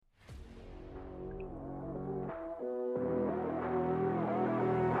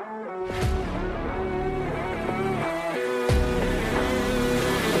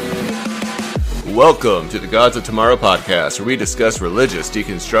Welcome to the Gods of Tomorrow podcast, where we discuss religious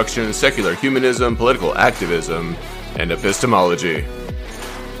deconstruction, secular humanism, political activism, and epistemology.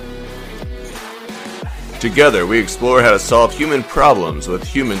 Together, we explore how to solve human problems with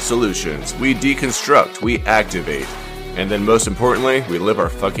human solutions. We deconstruct, we activate, and then most importantly, we live our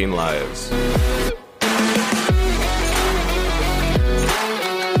fucking lives.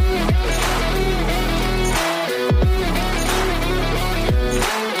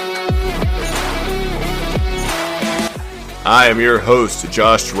 I am your host,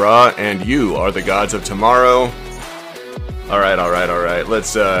 Josh Ra, and you are the Gods of Tomorrow. All right.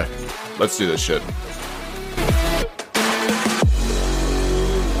 Let's do this shit.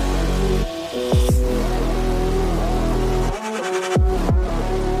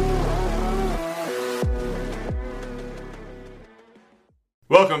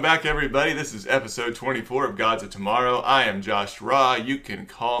 Welcome back, everybody. This is episode 24 of Gods of Tomorrow. I am Josh Ra. You can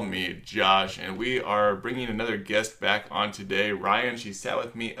call me Josh, and we are bringing another guest back on today, Ryan. She sat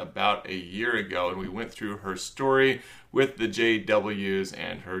with me about a year ago, and we went through her story with the JWs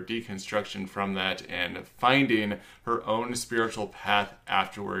and her deconstruction from that and finding her own spiritual path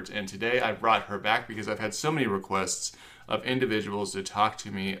afterwards. And today I brought her back because I've had so many requests of individuals to talk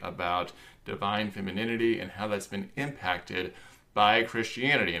to me about divine femininity and how that's been impacted by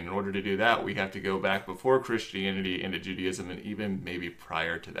Christianity. And in order to do that, we have to go back before Christianity into Judaism and even maybe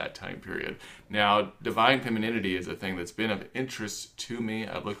prior to that time period. Now, divine femininity is a thing that's been of interest to me.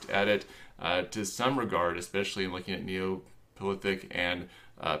 I've looked at it to some regard, especially in looking at Neolithic and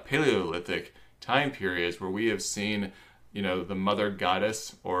Paleolithic time periods where we have seen, the mother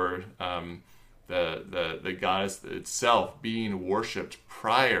goddess or the goddess itself being worshipped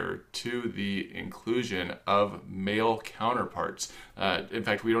prior to the inclusion of male counterparts. In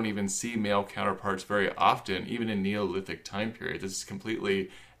fact, we don't even see male counterparts very often, even in Neolithic time periods. This is completely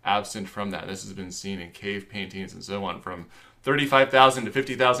absent from that. This has been seen in cave paintings and so on from 35,000 to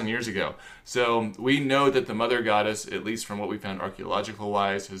 50,000 years ago. So we know that the mother goddess, at least from what we found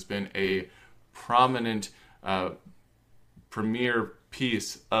archaeological-wise, has been a prominent premier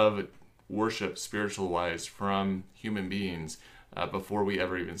piece of worship spiritual-wise from human beings before we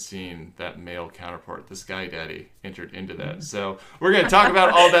ever even seen that male counterpart, the Sky Daddy, entered into that. So we're going to talk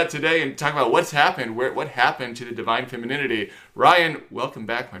about all that today and talk about what's happened, what happened to the divine femininity. Ryan, welcome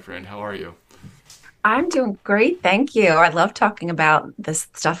back, my friend. How are you? I'm doing great, thank you. I love talking about this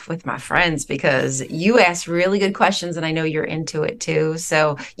stuff with my friends because you ask really good questions and I know you're into it too.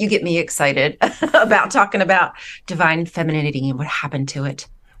 So you get me excited about talking about divine femininity and what happened to it.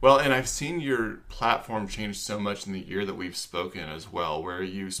 Well, and I've seen your platform change so much in the year that we've spoken as well, where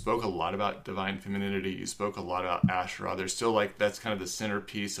you spoke a lot about divine femininity, you spoke a lot about Asherah. There's still that's kind of the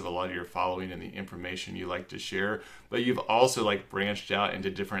centerpiece of a lot of your following and the information you like to share, but you've also branched out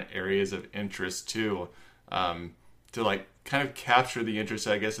into different areas of interest too, to kind of capture the interest,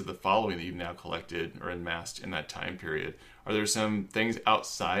 I guess, of the following that you've now collected or amassed in that time period. Are there some things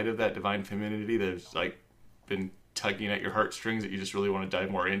outside of that divine femininity that have been tugging at your heartstrings that you just really want to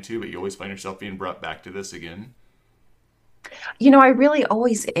dive more into, but you always find yourself being brought back to this again? I really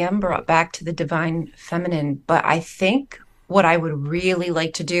always am brought back to the divine feminine, but I think what I would really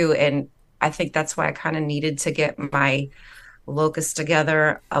like to do, and I think that's why I kind of needed to get my locus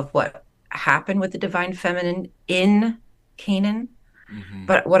together of what happened with the divine feminine in Canaan. Mm-hmm.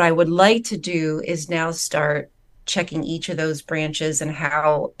 But what I would like to do is now start checking each of those branches and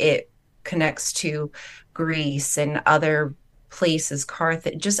how it connects to Greece and other places,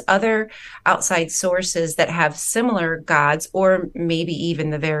 Carthage, just other outside sources that have similar gods, or maybe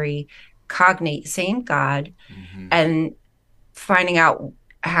even the very cognate same god, and finding out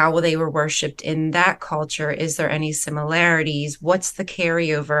how they were worshipped in that culture. Is there any similarities? What's the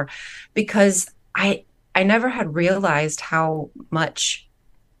carryover? Because I never had realized how much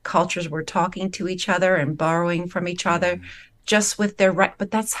cultures were talking to each other and borrowing from each other just with their right,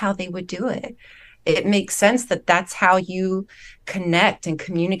 but that's how they would do it. It makes sense that that's how you connect and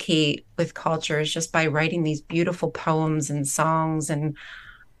communicate with cultures, just by writing these beautiful poems and songs. And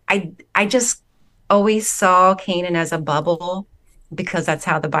I just always saw Canaan as a bubble because that's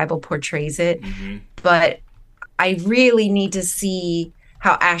how the Bible portrays it. Mm-hmm. But I really need to see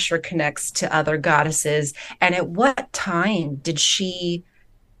how Asherah connects to other goddesses. And at what time did she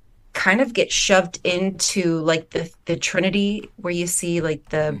kind of get shoved into the Trinity, where you see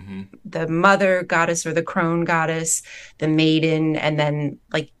the mother goddess or the crone goddess, the maiden, and then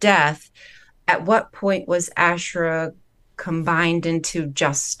death? At what point was Asherah combined into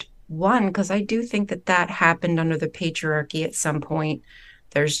just one? Because I do think that happened under the patriarchy at some point.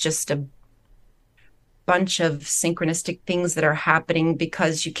 There's just a bunch of synchronistic things that are happening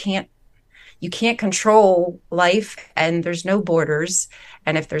because you can't you can't control life, and there's no borders.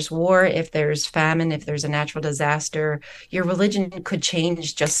 And if there's war, if there's famine, if there's a natural disaster, your religion could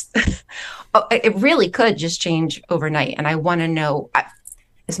change just, it really could just change overnight. And I want to know,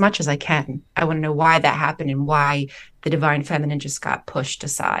 as much as I can, I want to know why that happened and why the divine feminine just got pushed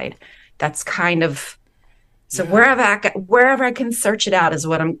aside. That's kind of, so Yeah. wherever I can search it out is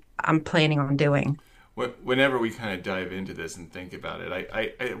what I'm planning on doing. Whenever we kind of dive into this and think about it,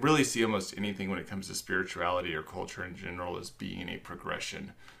 I really see almost anything when it comes to spirituality or culture in general as being a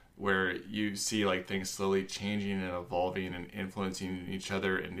progression where you see like things slowly changing and evolving and influencing each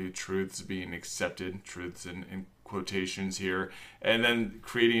other and new truths being accepted, truths in quotations here, and then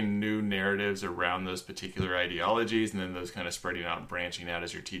creating new narratives around those particular ideologies and then those kind of spreading out and branching out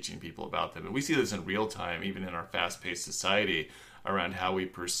as you're teaching people about them. And we see this in real time, even in our fast paced society, around how we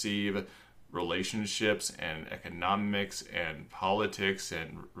perceive relationships and economics and politics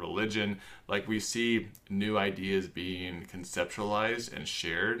and religion. Like we see new ideas being conceptualized and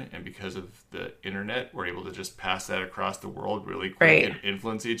shared, and because of the internet we're able to just pass that across the world really quick Right. and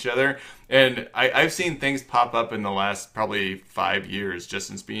influence each other. And I've seen things pop up in the last probably 5 years just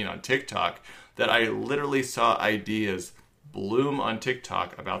since being on TikTok that I literally saw ideas bloom on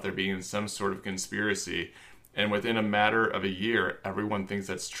TikTok about there being some sort of conspiracy, and within a matter of a year, everyone thinks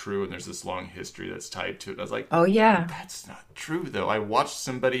that's true, and there's this long history that's tied to it. I was like, Oh, yeah. that's not true, though. I watched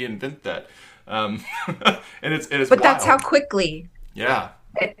somebody invent that, um, and it's But that's how wild. quickly Yeah.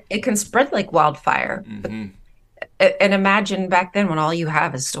 it can spread like wildfire. But, Hmm. and imagine back then when all you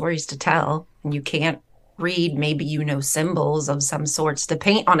have is stories to tell and you can't read, maybe you know symbols of some sorts to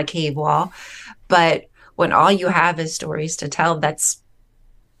paint on a cave wall. But when all you have is stories to tell, that's,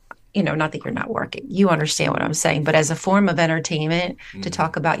 not that you're not working, you understand what I'm saying, but as a form of entertainment to Hmm.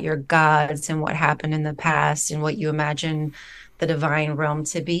 talk about your gods and what happened in the past and what you imagine the divine realm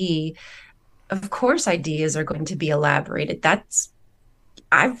to be, of course, ideas are going to be elaborated.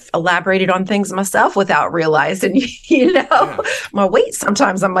 I've elaborated on things myself without realizing, Yeah. my weight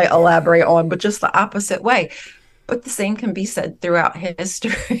sometimes I might elaborate on, but just the opposite way. But the same can be said throughout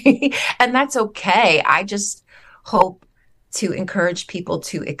history, and that's okay. I just hope to encourage people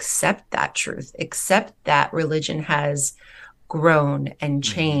to accept that truth, accept that religion has grown and Hmm.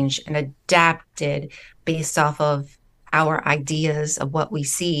 changed and adapted based off of our ideas of what we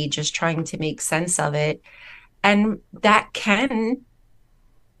see, just trying to make sense of it. And that can,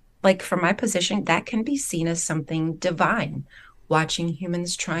 like from my position, that can be seen as something divine, watching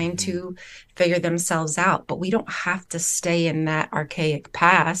humans trying Hmm. to figure themselves out. But we don't have to stay in that archaic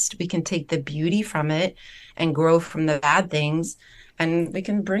past. We can take the beauty from it and grow from the bad things, and we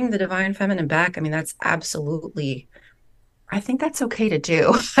can bring the divine feminine back. I mean, that's absolutely, I think that's okay to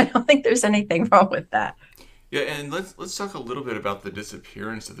do. I don't think there's anything wrong with that. Yeah, and let's talk a little bit about the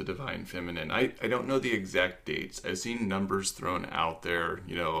disappearance of the divine feminine. I don't know the exact dates. I've seen numbers thrown out there,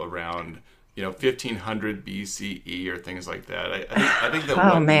 around 1500 BCE or things like that. I think that Oh,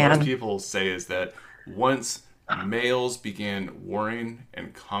 what most man. people say is that once males began warring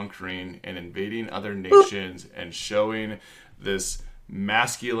and conquering and invading other nations and showing this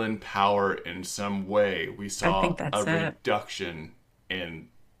masculine power in some way, we I saw think a that's it. reduction in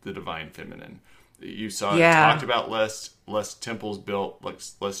the divine feminine. You saw it talked Yeah, about less temples built,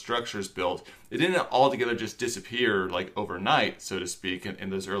 less structures built. It didn't altogether just disappear like overnight, so to speak, in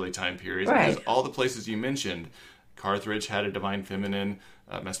those early time periods, because right. all the places you mentioned, Carthage had a divine feminine,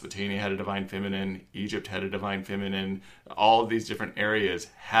 Mesopotamia had a divine feminine, Egypt had a divine feminine. All of these different areas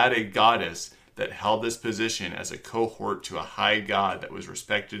had a goddess that held this position as a cohort to a high god that was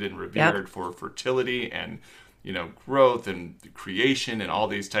respected and Yep. revered for fertility and growth and creation and all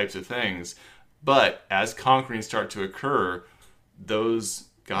these types of things. But as conquering start to occur, those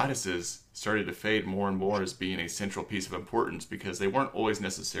goddesses started to fade more and more as being a central piece of importance because they weren't always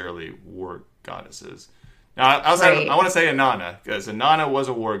necessarily war goddesses. Now, I Right. want to say Inanna because Inanna was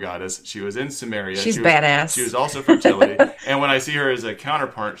a war goddess. She was in Sumeria. She's She was badass. also fertility, and when I see her as a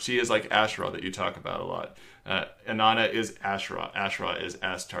counterpart, she is like Asherah that you talk about a lot. Inanna is Asherah. Asherah is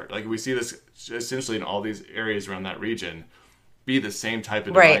Astarte. Like we see this essentially in all these areas around that region be the same type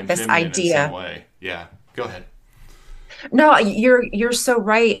of Right. divine This feminine in some idea. way. Yeah. Go ahead. No, you're so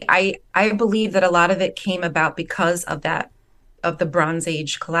right. I believe that a lot of it came about because of that, of the Bronze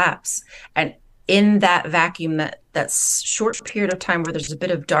Age collapse. And in that vacuum, that short period of time where there's a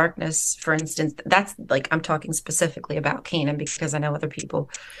bit of darkness, for instance, that's like I'm talking specifically about Canaan because I know other people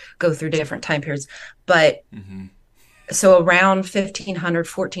go through different time periods. But Hmm. so around 1500,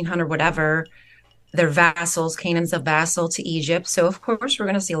 1400, whatever, they're vassals. Canaan's a vassal to Egypt. So of course we're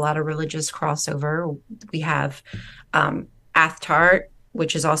going to see a lot of religious crossover. We have Athtart.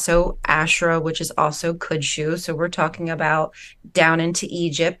 which is also Asherah, which is also Kudshu. So we're talking about down into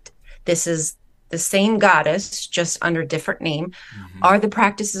Egypt. This is the same goddess, just under different name. Hmm. Are the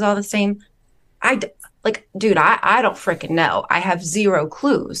practices all the same? I like, dude, I don't freaking know. I have zero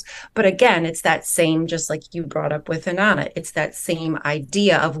clues. But again, it's that same, just like you brought up with Inanna, it's that same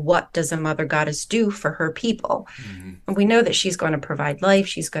idea of what does a mother goddess do for her people? Hmm. And we know that she's going to provide life.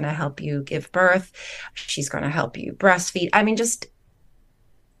 She's going to help you give birth. She's going to help you breastfeed. I mean, just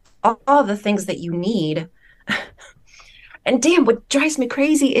all the things that you need. And damn, what drives me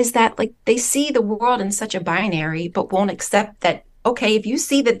crazy is that like they see the world in such a binary, but won't accept that. Okay, if you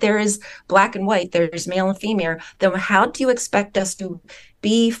see that there is black and white, there's male and female, then how do you expect us to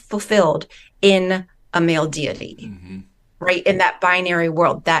be fulfilled in a male deity, Hmm. right? In that binary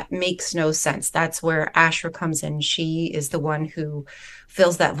world, that makes no sense. That's where Asher comes in. She is the one who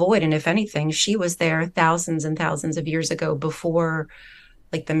fills that void. And if anything, she was there thousands and thousands of years ago before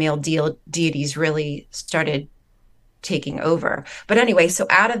like the male deities really started taking over. But anyway, so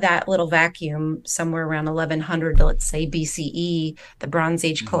out of that little vacuum, somewhere around 1100 to let's say BCE, the Bronze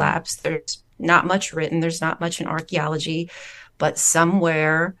Age Hmm. collapsed. There's not much written, there's not much in archaeology, but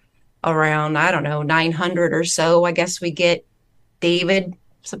somewhere around, I don't know, 900 or so, I guess we get David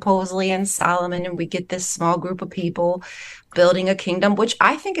supposedly and Solomon, and we get this small group of people building a kingdom, which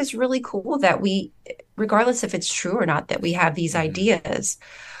I think is really cool that we, regardless if it's true or not, that we have these Hmm. ideas.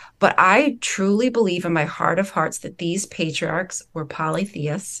 But I truly believe in my heart of hearts that these patriarchs were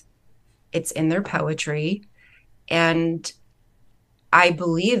polytheists. It's in their poetry. And I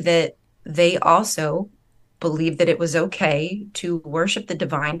believe that they also believed that it was okay to worship the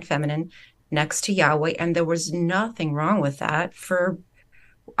divine feminine next to Yahweh. And there was nothing wrong with that for,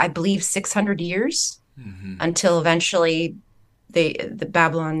 I believe, 600 years Hmm. until eventually the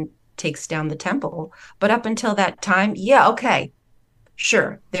Babylon takes down the temple. But up until that time, yeah, okay.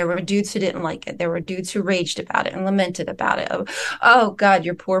 Sure, there were dudes who didn't like it. There were dudes who raged about it and lamented about it. Oh, oh God,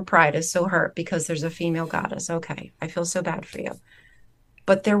 your poor pride is so hurt because there's a female goddess. Okay, I feel so bad for you.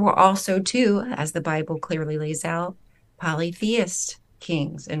 But there were also, too, as the Bible clearly lays out, polytheist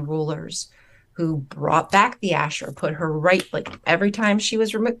kings and rulers who brought back the Asher, put her right, like every time she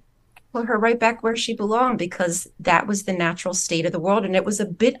was removed, put her right back where she belonged because that was the natural state of the world. And it was a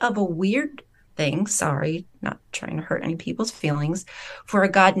bit of a weird thing, sorry, not trying to hurt any people's feelings, for a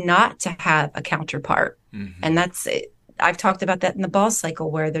god not to have a counterpart. And Hmm. that's it. I've talked about that in the Ball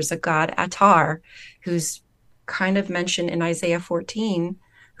cycle where there's a god Atar who's kind of mentioned in Isaiah 14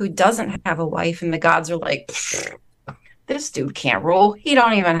 who doesn't have a wife and the gods are like, this dude can't rule. He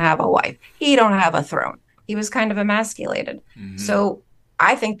don't even have a wife. He don't have a throne. He was kind of emasculated. Hmm. So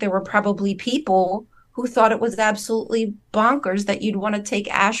I think there were probably people who thought it was absolutely bonkers that you'd want to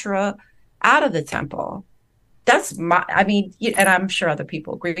take Asherah out of the temple. That's my, I mean, and I'm sure other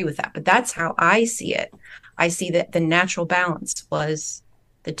people agree with that, but that's how I see it. I see that the natural balance was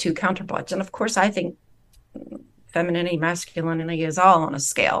the two counterparts. And of course, I think femininity, masculinity is all on a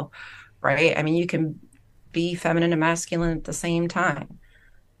scale, right? I mean, you can be feminine and masculine at the same time.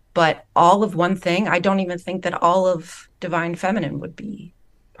 But all of one thing, I don't even think that all of divine feminine would be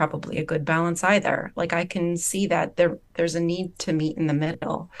probably a good balance either. Like I can see that there's a need to meet in the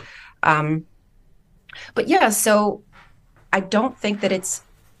middle. Um, but yeah, so I don't think that it's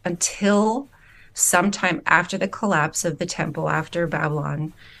until sometime after the collapse of the temple, after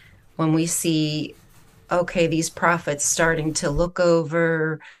Babylon, when we see, okay, these prophets starting to look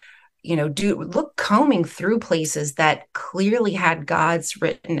over, do look combing through places that clearly had God's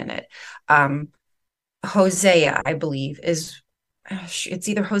written in it. Um, Hosea, I believe, is it's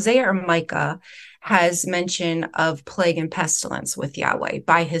either Hosea or Micah has mention of plague and pestilence with Yahweh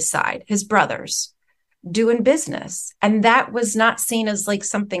by his side, his brothers doing business. And that was not seen as like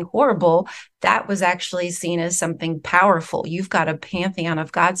something horrible. That was actually seen as something powerful. You've got a pantheon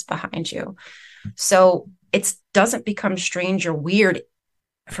of gods behind you. So it doesn't become strange or weird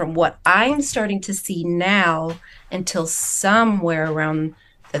from what I'm starting to see now until somewhere around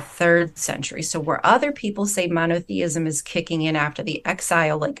the third century. So where other people say monotheism is kicking in after the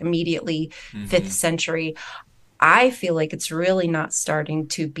exile, like immediately fifth Hmm. century, I feel like it's really not starting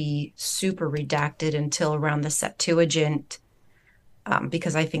to be super redacted until around the Septuagint,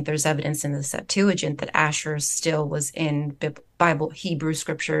 because I think there's evidence in the Septuagint that Asher still was in Bible, Hebrew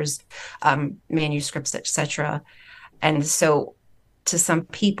scriptures, manuscripts, etc. And so to some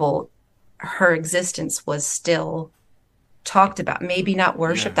people, her existence was still talked about, maybe not Yeah.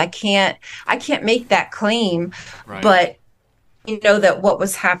 worshipped. I can't make that claim, Right. but you know that what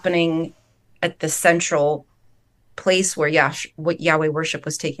was happening at the central place where what Yahweh worship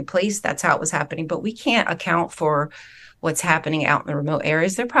was taking place, that's how it was happening. But we can't account for what's happening out in the remote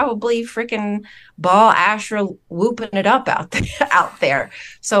areas. They're probably freaking Baal Asherah whooping it up out there.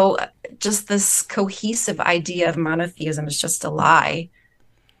 So just this cohesive idea of monotheism is just a lie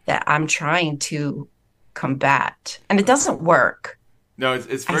that I'm trying to combat. And it doesn't work. No,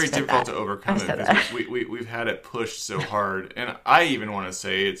 it's I very said difficult that. to I overcome it said because that. we've had it pushed so hard. And I even want to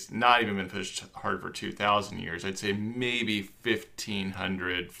say it's not even been pushed hard for 2,000 years. I'd say maybe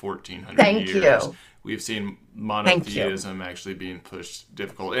 1,500, 1,400 Thank years. you. We've seen Thank you. monotheism actually being pushed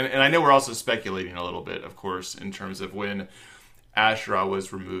difficult. And I know we're also speculating a little bit, of course, in terms of when Asherah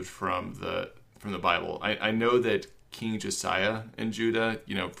was removed from the Bible. I know that King Josiah in Judah,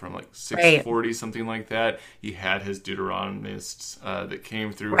 from like Right. 640, something like that, he had his Deuteronomists that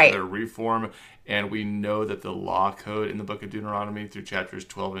came through for Right. their reform. And we know that the law code in the book of Deuteronomy through chapters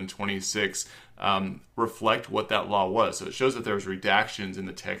 12 and 26 reflect what that law was. So it shows that there was redactions in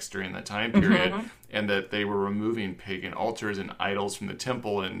the text during that time period, Mm-hmm. and that they were removing pagan altars and idols from the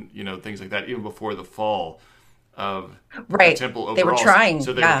temple and things like that even before the fall of the Right. temple They were overall. trying.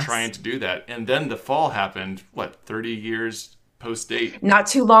 So they were trying Yes. to do that. And then the fall happened, what, 30 years post date? Not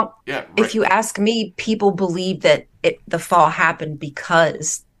too long. Yeah, If right. you ask me, people believe that the fall happened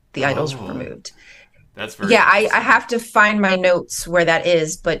because the idols were Oh, removed. that's very Yeah, I interesting. have to find my notes where that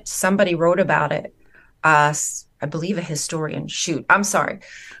is, but somebody wrote about it. I believe a historian. Shoot, I'm sorry.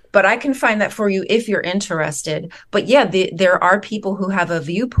 But I can find that for you if you're interested. But yeah, there are people who have a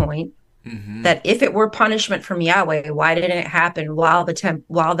viewpoint Hmm. that if it were punishment from Yahweh, why didn't it happen while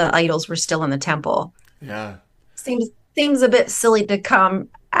the idols were still in the temple? Yeah. Seems seems a bit silly to come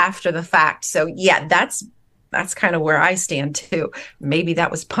after the fact. So yeah, that's kind of where I stand too. Maybe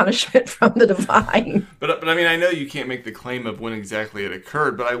that was punishment from the divine. But I mean, I know you can't make the claim of when exactly it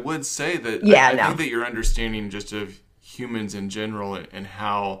occurred, but I would say that Yeah, I think no. that your understanding just of humans in general and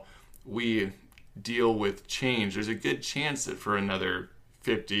how we deal with change, there's a good chance that for another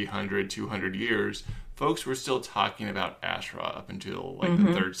 50, 100, 200 years, folks were still talking about Asherah up until like the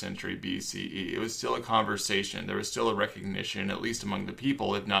Hmm. third century BCE. It was still a conversation. There was still a recognition, at least among the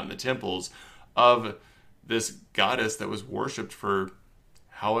people, if not in the temples, of this goddess that was worshipped for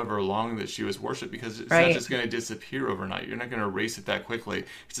however long that she was worshipped, because it's not Right. just going to disappear overnight. You're not going to erase it that quickly.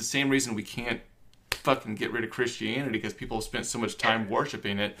 It's the same reason we can't fucking get rid of Christianity, because people have spent so much time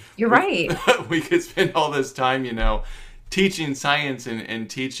worshiping it. You're We, right. we could spend all this time, teaching science and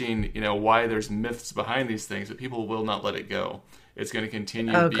teaching, why there's myths behind these things, but people will not let it go. It's going to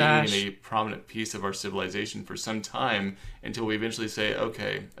continue Oh being gosh. a prominent piece of our civilization for some time until we eventually say,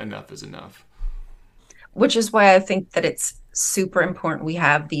 okay, enough is enough. Which is why I think that it's super important we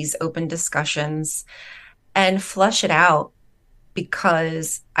have these open discussions and flush it out,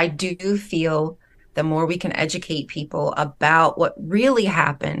 because I do feel the more we can educate people about what really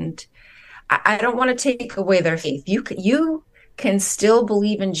happened, I don't want to take away their faith. You can still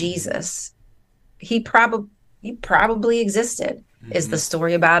believe in Jesus. He probably existed. Is the Hmm.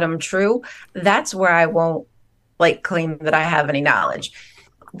 story about him true? That's where I won't like claim that I have any knowledge.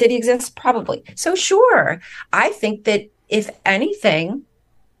 Did he exist? Probably. So sure. I think that if anything,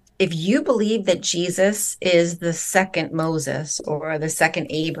 if you believe that Jesus is the second Moses or the second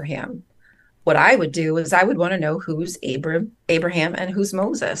Abraham, what I would do is I would want to know who's Abraham and who's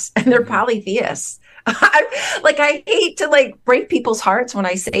Moses. And they're Hmm. polytheists. I hate to like break people's hearts when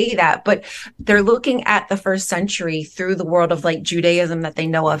I say that, but they're looking at the first century through the world of like Judaism that they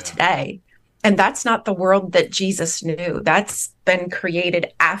know of Yeah. today. And that's not the world that Jesus knew. That's been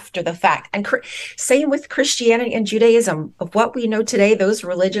created after the fact. And same with Christianity and Judaism. Of what we know today, those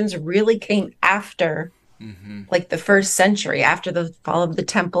religions really came after Hmm. like the first century, after the fall of the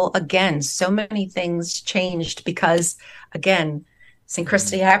temple. Again, so many things changed because, again,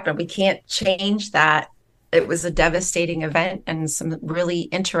 synchronicity Hmm. happened. We can't change that. It was a devastating event, and some really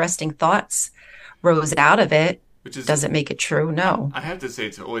interesting thoughts rose out of it. Which is, Does it make it true? No. I have to say,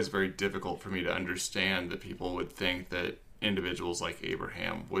 it's always very difficult for me to understand that people would think that individuals like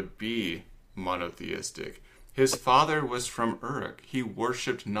Abraham would be monotheistic. His father was from Uruk. He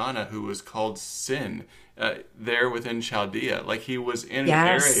worshipped Nana, who was called Sin, there within Chaldea. Like, he was in an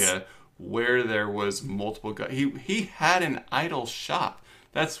Yes. area where there was multiple gods. He had an idol shop.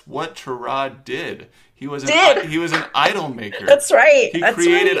 That's what Terah did. Did. He was an idol maker. That's right. He That's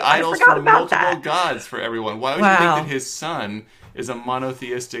created right. I idols forgot for about multiple that. gods for everyone. Why would you think that Wow. his son is a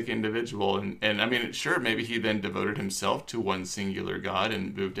monotheistic individual. And I mean, sure, maybe he then devoted himself to one singular God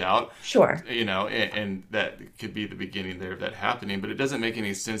and moved out, Sure. and that could be the beginning there of that happening. But it doesn't make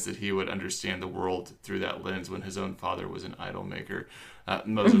any sense that he would understand the world through that lens when his own father was an idol maker.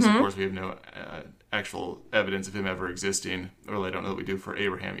 Moses, of Hmm. course, we have no actual evidence of him ever existing. Well, I don't know that we do for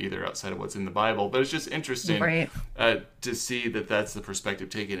Abraham either, outside of what's in the Bible. But it's just interesting Right. to see that that's the perspective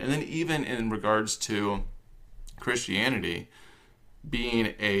taken. And then even in regards to Christianity being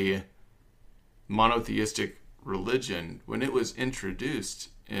a monotheistic religion, when it was introduced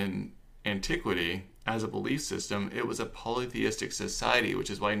in antiquity as a belief system, it was a polytheistic society, which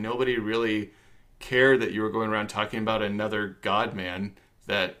is why nobody really cared that you were going around talking about another god man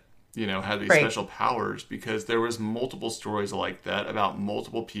that had these Right. special powers, because there was multiple stories like that about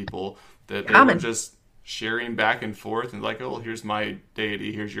multiple people that they were Common. just sharing back and forth, and like, oh, here's my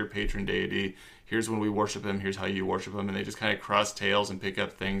deity, here's your patron deity, here's when we worship him, here's how you worship him, and they just kind of cross tails and pick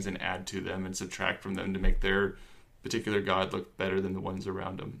up things and add to them and subtract from them to make their particular god look better than the ones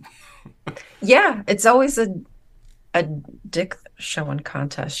around them. Yeah, it's always a dick showing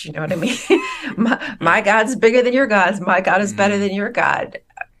contest. You know what I mean? Yeah. My God's bigger than your God's. My God is better Mm-hmm. than your God.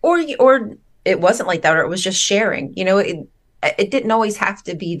 Or it wasn't like that, or it was just sharing. It didn't always have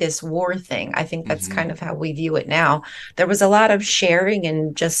to be this war thing. I think that's Mm-hmm. kind of how we view it now. There was a lot of sharing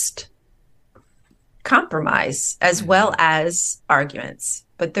and just compromise as Mm-hmm. well as arguments.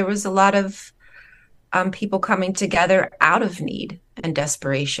 But there was a lot of people coming together out of need and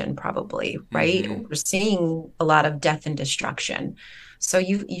desperation, probably, right? Mm-hmm. We're seeing a lot of death and destruction. So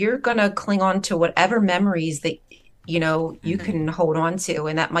you're gonna cling on to whatever memories that you Mm-hmm. can hold on to.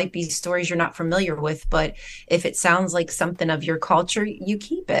 And that might be stories you're not familiar with, but if it sounds like something of your culture, you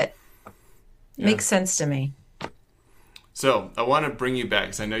keep it. Yeah. Makes sense to me. So I want to bring you back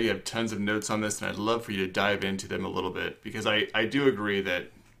because I know you have tons of notes on this, and I'd love for you to dive into them a little bit, because I do agree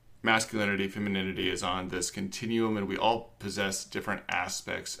that masculinity, femininity is on this continuum, and we all possess different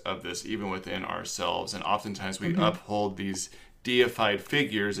aspects of this, even within ourselves. And oftentimes we Hmm. uphold these deified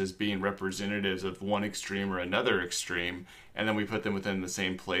figures as being representatives of one extreme or another extreme, and then we put them within the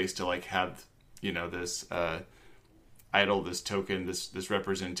same place to like have this idol, this token, this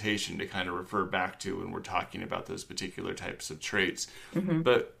representation to kind of refer back to when we're talking about those particular types of traits. Hmm.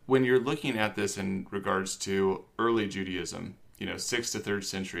 But when you're looking at this in regards to early Judaism, 6th to 3rd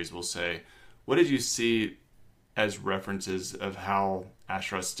centuries, we'll say, what did you see as references of how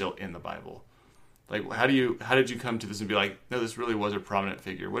Asherah is still in the Bible? Like, how did you come to this and be like, no, this really was a prominent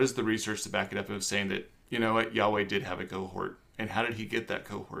figure? What is the research to back it up of saying that, what, Yahweh did have a cohort, and how did he get that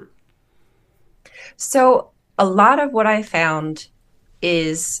cohort? So a lot of what I found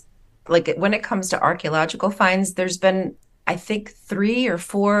is like when it comes to archaeological finds, there's been, I think, three or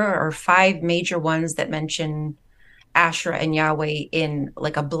four or five major ones that mention Asherah and Yahweh in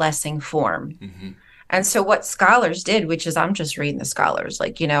like a blessing form. Mm-hmm. And so what scholars did, which is I'm just reading the scholars,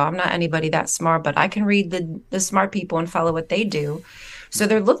 like, I'm not anybody that smart, but I can read the smart people and follow what they do. So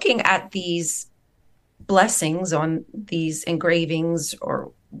they're looking at these blessings on these engravings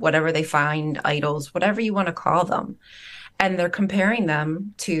or whatever they find, idols, whatever you want to call them. And they're comparing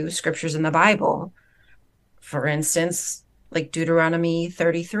them to scriptures in the Bible. For instance, like Deuteronomy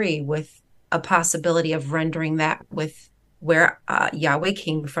 33, with a possibility of rendering that with where Yahweh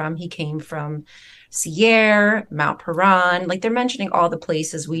came from. He came from Seir, Mount Paran. Like they're mentioning all the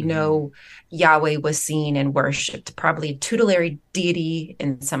places we Mm-hmm. know Yahweh was seen and worshipped, probably a tutelary deity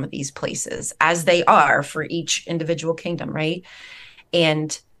in some of these places, as they are for each individual kingdom, right?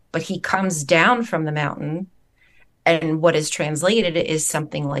 And but he comes down from the mountain, and what is translated is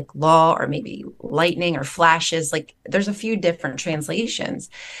something like law or maybe lightning or flashes. Like there's a few different translations.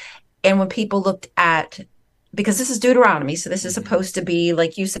 And when people looked at, because this is Deuteronomy, so this is Mm-hmm. supposed to be,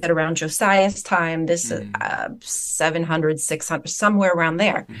 like you said, around Josiah's time, this Mm-hmm. 700, 600, somewhere around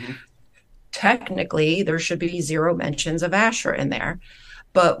there. Mm-hmm. Technically, there should be zero mentions of Asher in there.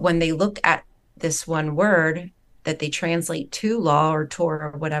 But when they look at this one word that they translate to law or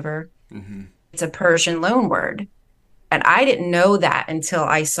Torah or whatever, Mm-hmm. it's a Persian loan word. And I didn't know that until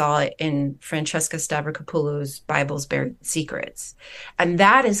I saw it in Francesca Stavrakopoulos' Bible's Buried Secrets. And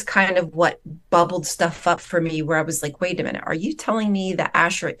that is kind of what bubbled stuff up for me, where I was like, wait a minute, are you telling me that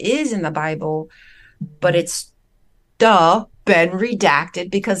Asherah is in the Bible, but it's been redacted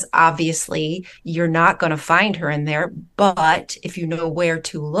because obviously you're not going to find her in there. But if you know where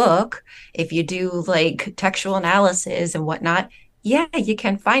to look, if you do like textual analysis and whatnot, yeah, you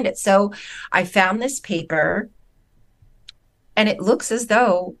can find it. So I found this paper, and it looks as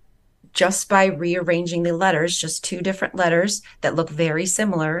though just by rearranging the letters, just two different letters that look very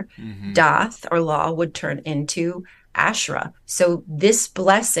similar, Mm-hmm. Doth or Law would turn into Asherah. So this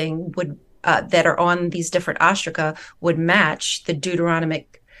blessing would that are on these different ostraka would match the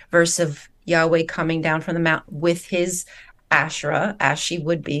Deuteronomic verse of Yahweh coming down from the mount with his Asherah, as she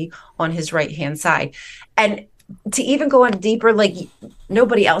would be on his right hand side. And to even go on deeper, like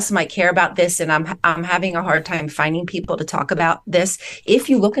nobody else might care about this, and I'm having a hard time finding people to talk about this. If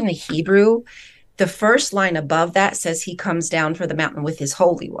you look in the Hebrew, the first line above that says he comes down for the mountain with his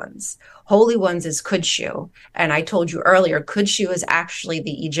holy ones. Holy ones is Kudshu. And I told you earlier, Kudshu is actually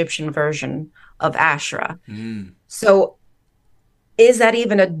the Egyptian version of Asherah. Mm. So is that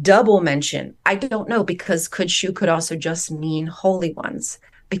even a double mention? I don't know, because Kudshu could also just mean holy ones,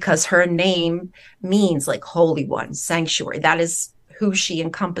 because her name means like holy one, sanctuary. That is who she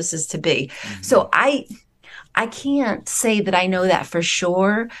encompasses to be. Hmm. So I can't say that I know that for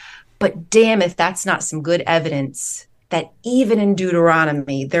sure, but damn if that's not some good evidence that even in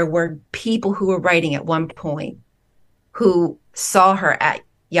Deuteronomy, there were people who were writing at one point who saw her at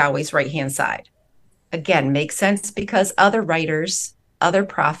Yahweh's right hand side. Again, makes sense because other writers, other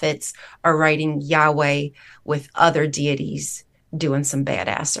prophets are writing Yahweh with other deities doing some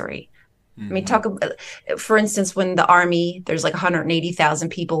badassery. I mean, Hmm. talk about, for instance, when the army, there's like 180,000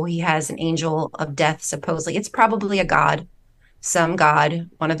 people, he has an angel of death, supposedly. It's probably a god, some god,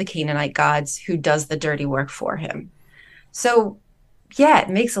 one of the Canaanite gods who does the dirty work for him. So, yeah, it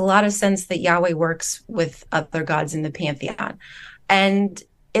makes a lot of sense that Yahweh works with other gods in the pantheon. And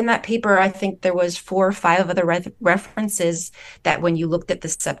in that paper, I think there was 4 or 5 other references that when you looked at the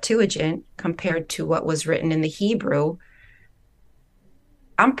Septuagint compared to what was written in the Hebrew,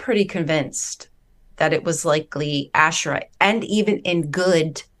 I'm pretty convinced that it was likely Asherah, and even in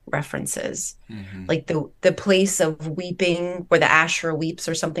good references, Hmm. like the place of weeping where the Asherah weeps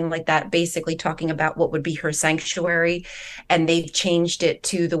or something like that, basically talking about what would be her sanctuary, and they've changed it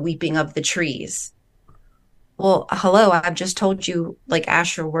to the weeping of the trees. Well, hello, I've just told you like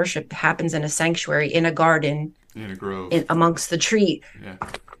Asherah worship happens in a sanctuary, in a garden, In a grove. in amongst the tree. Yeah.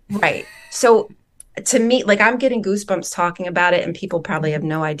 Right. So to me, like I'm getting goosebumps talking about it, and people probably have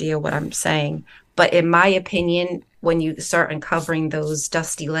no idea what I'm saying. But in my opinion, when you start uncovering those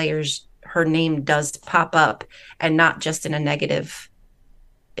dusty layers, her name does pop up, and not just in a negative,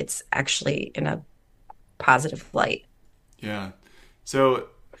 it's actually in a positive light. Yeah. So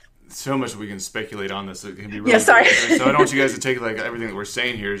so much we can speculate on this. It can be Yeah, really sorry. good. So I don't want you guys to take like everything that we're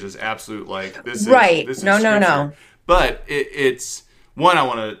saying here is just absolute like Right. this is No, no, scripture. no. But it's one I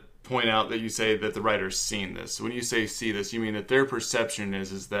want to point out that you say that the writer's seen this. So when you say see this, you mean that their perception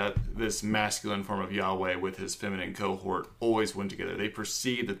is that this masculine form of Yahweh with his feminine cohort always went together. They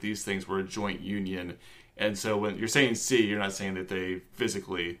perceived that these things were a joint union. And so when you're saying see, you're not saying that they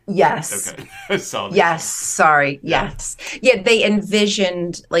physically Yes. okay saw these Yes. things. Sorry. Yeah. Yes. Yeah, they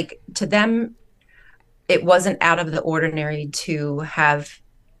envisioned, like, to them, it wasn't out of the ordinary to have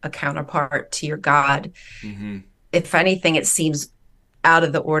a counterpart to your God. Mm-hmm. If anything, it seems out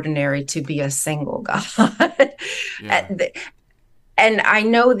of the ordinary to be a single God. Yeah. And I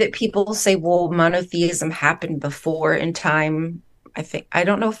know that people say, well, monotheism happened before in time. I think, I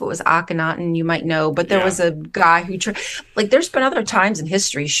don't know if it was Akhenaten, you might know, but there Yeah. was a guy who, like, there's been other times in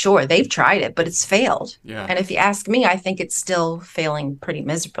history, sure, they've tried it, but it's failed. Yeah. And if you ask me, I think it's still failing pretty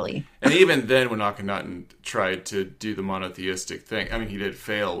miserably. And even then, when Akhenaten tried to do the monotheistic thing, I mean, he did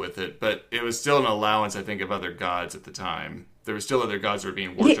fail with it, but it was still an allowance, I think, of other gods at the time. There were still other gods that were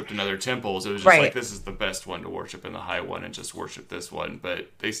being Yeah, worshipped in other temples. It was just like, right. this is the best one to worship and the high one, and just worship this one. But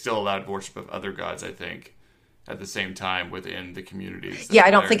they still allowed worship of other gods, I think, at the same time within the communities that Yeah, I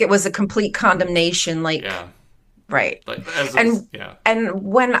were don't think there. it was a complete condemnation, like, Yeah. right. Like, as a, And yeah. and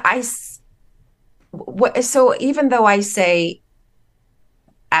when so even though I say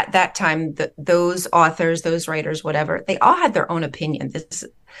at that time that those authors, those writers, whatever, they all had their own opinion. This,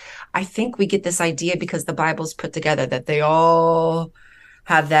 I think we get this idea because the Bible's put together that they all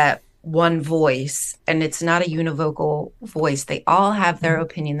have that one voice, and it's not a univocal voice. They all have their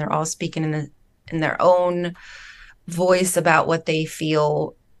opinion. They're all speaking in their own voice about what they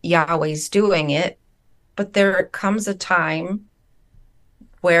feel Yahweh's doing it. But there comes a time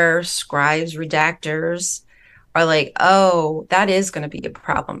where scribes, redactors are like, oh, that is going to be a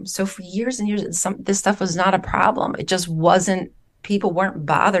problem. So for years and years, this stuff was not a problem. It just wasn't, people weren't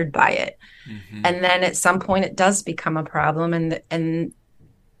bothered by it. Mm-hmm. And then at some point it does become a problem, and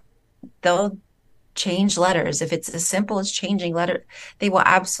they'll change letters. If it's as simple as changing letter, they will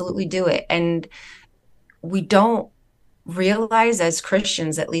absolutely do it. And we don't realize as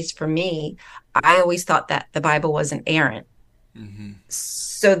Christians, at least for me, I always thought that the Bible was inerrant. Mm-hmm.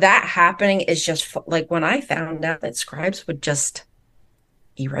 So that happening is just like when I found out that scribes would just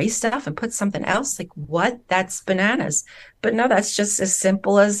erase stuff and put something else. Like, what? That's bananas. But no, that's just as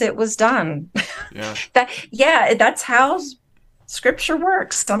simple as it was done. Yeah. Yeah, that's how scripture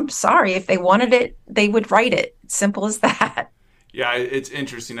works. I'm sorry. If they wanted it, they would write it. Simple as that. Yeah, it's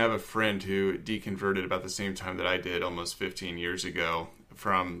interesting. I have a friend who deconverted about the same time that I did, almost 15 years ago,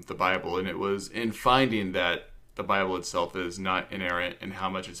 from the Bible. And it was in finding that the Bible itself is not inerrant, and how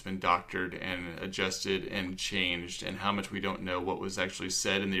much it's been doctored and adjusted and changed, and how much we don't know what was actually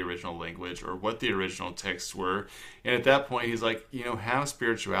said in the original language or what the original texts were. And at that point, he's like, have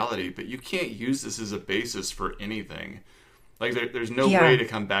spirituality, but you can't use this as a basis for anything. Like there's no way Yeah. to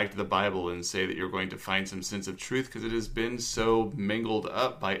come back to the Bible and say that you're going to find some sense of truth, because it has been so mingled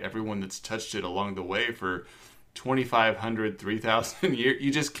up by everyone that's touched it along the way for 2,500, 3,000 years.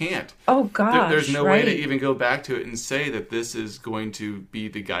 You just can't. Oh There's gosh, no way to right. even go back to it and say that this is going to be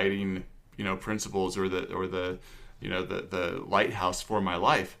the guiding, principles, or the lighthouse for my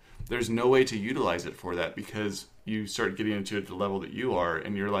life. There's no way to utilize it for that, because you start getting into it at the level that you are,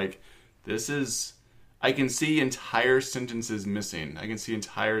 and you're like, this is. I can see entire sentences missing. I can see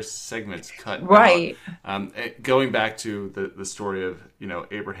entire segments cut out. Right. Going back to the story of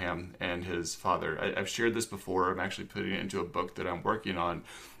Abraham and his father, I've shared this before. I'm actually putting it into a book that I'm working on,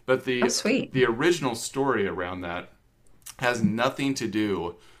 but Oh, the sweet. the original story around that has nothing to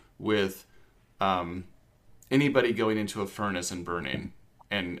do with anybody going into a furnace and burning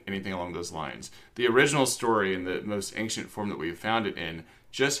and anything along those lines. The original story, in the most ancient form that we've found it in,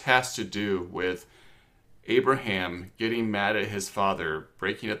 just has to do with Abraham getting mad at his father,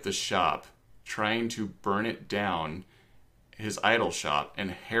 breaking up the shop, trying to burn it down, his idol shop,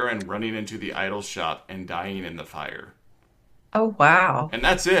 and Haran running into the idol shop and dying in the fire. Oh, wow. And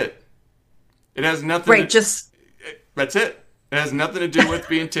that's it. It has nothing Right. to, Just, that's it. It has nothing to do with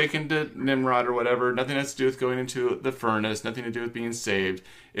being taken to Nimrod or whatever. Nothing has to do with going into the furnace. Nothing to do with being saved.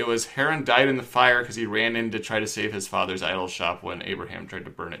 It was Haran died in the fire because he ran in to try to save his father's idol shop when Abraham tried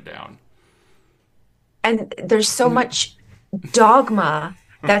to burn it down. and there's so much dogma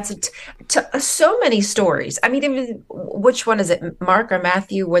that's so many stories. I mean, even which one is it, Mark or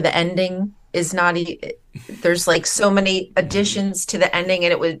Matthew, where the ending is not, there's like so many additions to the ending,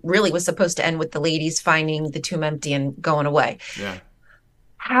 and it was really was supposed to end with the ladies finding the tomb empty and going away. Yeah.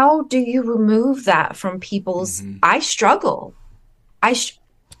 How do you remove that from people's? Mm-hmm. I struggle. I sh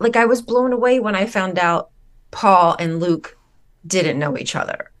like I was blown away when I found out Paul and Luke didn't know each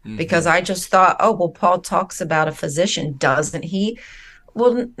other, Mm-hmm. because I just thought, oh, well, Paul talks about a physician, doesn't he?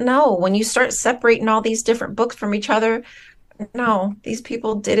 Well, no, when you start separating all these different books from each other, no, these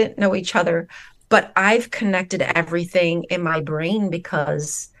people didn't know each other. But I've connected everything in my brain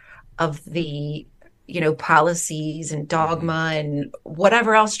because of the, policies and Mm-hmm. dogma and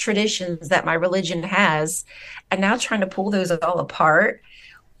whatever else traditions that my religion has. And now trying to pull those all apart,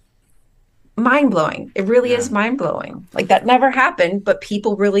 mind blowing. It really Yeah. is mind blowing. Like that never happened, but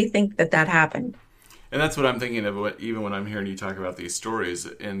people really think that that happened. And that's what I'm thinking of. Even when I'm hearing you talk about these stories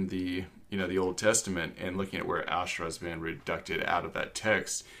in the Old Testament, and looking at where Asherah has been reducted out of that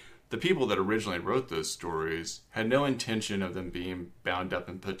text, the people that originally wrote those stories had no intention of them being bound up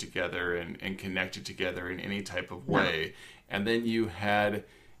and put together and connected together in any type of No. way. And then you had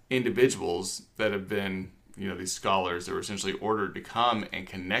individuals that have been, these scholars that were essentially ordered to come and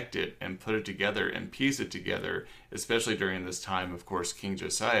connect it and put it together and piece it together, especially during this time, of course, King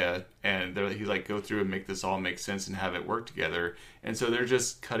Josiah. And he's like, go through and make this all make sense and have it work together. And so they're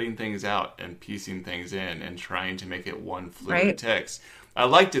just cutting things out and piecing things in and trying to make it one fluid Right? text. I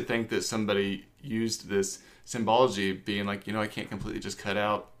like to think that somebody used this symbology, being like, I can't completely just cut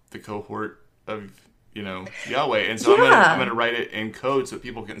out the cohort of Yahweh, and so I'm gonna Yeah. write it in code so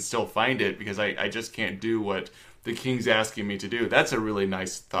people can still find it, because I just can't do what the king's asking me to do. That's a really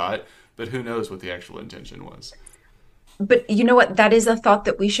nice thought, but who knows what the actual intention was. But you know what? That is a thought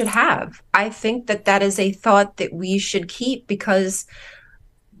that we should have. I think that that is a thought that we should keep because,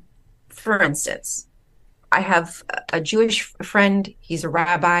 for instance, I have a Jewish friend. He's a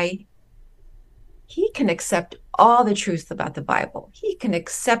rabbi. He can accept all the truth about the Bible. He can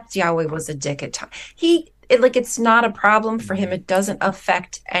accept Yahweh was a dick at times. It's not a problem for him. Mm-hmm. It doesn't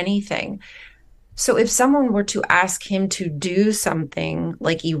affect anything. So if someone were to ask him to do something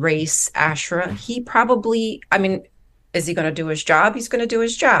like erase Asherah, he probably, I mean, is he going to do his job? He's going to do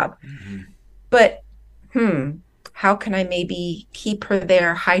his job. Mm-hmm. But, hmm, how can I maybe keep her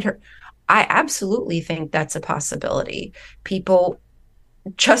there, hide her? I absolutely think that's a possibility. People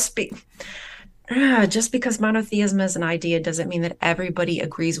just be just because monotheism is an idea doesn't mean that everybody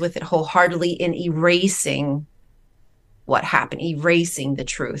agrees with it wholeheartedly in erasing what happened, erasing the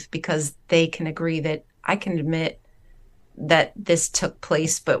truth, because they can agree that I can admit that this took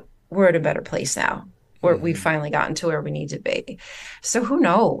place, but we're at a better place now. We've Hmm. finally gotten to where we need to be. So who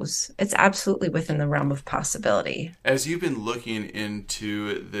knows? It's absolutely within the realm of possibility. As you've been looking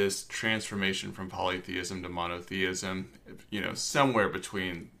into this transformation from polytheism to monotheism, somewhere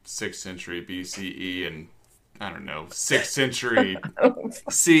between 6th century BCE and, I don't know, 6th century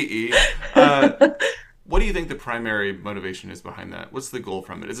CE, what do you think the primary motivation is behind that? What's the goal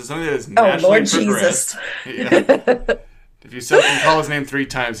from it? Is it something that has Oh, naturally Lord progressed? Jesus. Yeah. If you say can call his name 3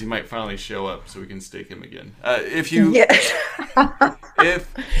 times, he might finally show up, so we can stake him again. Yeah.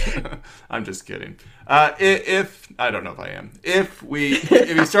 If I'm just kidding. If I don't know if I am. If he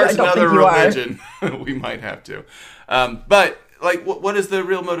starts I don't another think you are. religion, we might have to. But like, what is the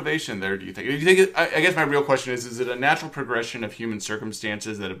real motivation there? Do you think? Do you think? I guess my real question is: it a natural progression of human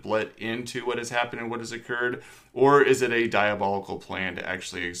circumstances that have bled into what has happened and what has occurred, or is it a diabolical plan to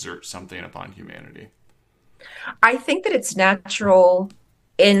actually exert something upon humanity? I think that it's natural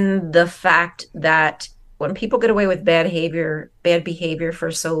in the fact that when people get away with bad behavior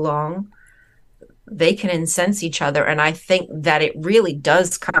for so long, they can incense each other. And I think that it really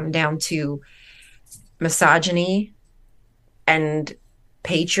does come down to misogyny and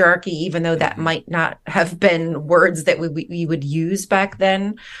patriarchy, even though that Mm-hmm. might not have been words that we would use back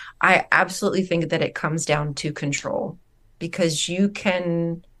then. I absolutely think that it comes down to control because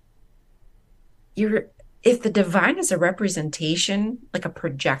you're, if the divine is a representation, like a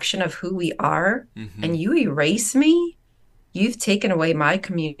projection of who we are, Mm-hmm. and you erase me, you've taken away my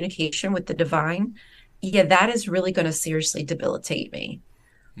communication with the divine. Yeah, that is really going to seriously debilitate me.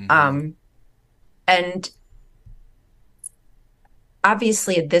 Mm-hmm. Um, and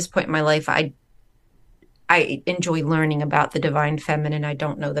obviously at this point in my life, I enjoy learning about the divine feminine. I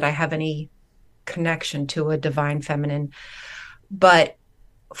don't know that I have any connection to a divine feminine, but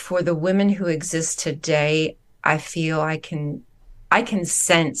for the women who exist today, I feel I can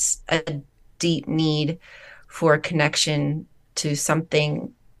sense a deep need for a connection to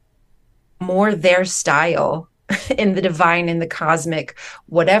something more their style in the divine, in the cosmic,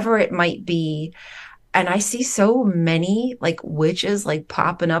 whatever it might be. And I see so many like witches like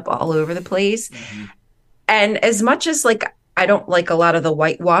popping up all over the place. Mm-hmm. And as much as like I don't like a lot of the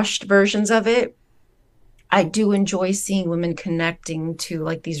whitewashed versions of it, I do enjoy seeing women connecting to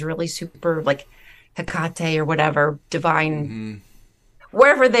like these really super like Hecate or whatever divine, Mm-hmm.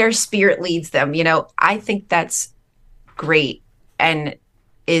 wherever their spirit leads them. I think that's great and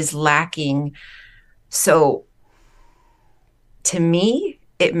is lacking. So to me,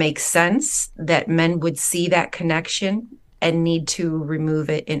 it makes sense that men would see that connection and need to remove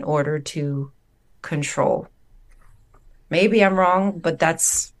it in order to control. Maybe I'm wrong, but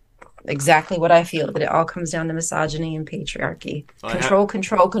that's exactly what I feel, that it all comes down to misogyny and patriarchy. I have. Control,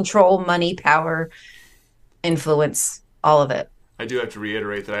 control, control, money, power, influence, all of it. I do have to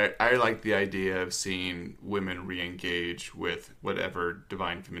reiterate that I like the idea of seeing women re-engage with whatever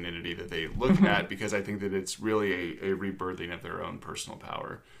divine femininity that they look Mm-hmm. at, because I think that it's really a rebirthing of their own personal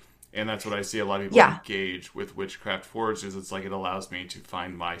power. And that's what I see a lot of people Yeah. engage with witchcraft for, is it's like it allows me to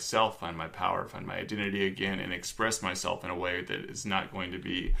find myself, find my power, find my identity again, and express myself in a way that is not going to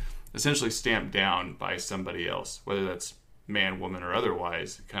be essentially stamped down by somebody else, whether that's man, woman, or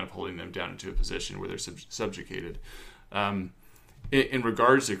otherwise, kind of holding them down into a position where they're subjugated. Um, in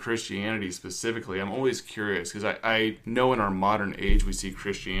regards to Christianity specifically, I'm always curious because I know in our modern age we see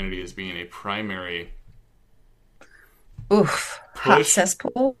Christianity as being a primary Oof. Hot push.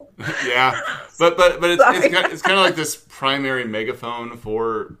 cesspool. Yeah, but Sorry. it's kind of like this primary megaphone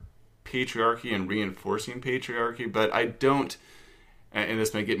for patriarchy and reinforcing patriarchy. But I don't, and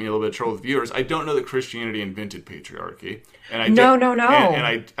this may get me a little bit of trouble with viewers. I don't know that Christianity invented patriarchy, and I don't, No, no,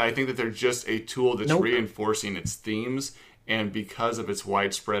 and no. I think that they're just a tool that's Nope. reinforcing its themes, and because of its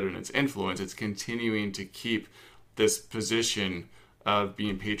widespread and its influence, it's continuing to keep this position of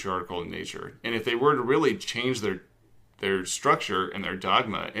being patriarchal in nature. And if they were to really change their structure and their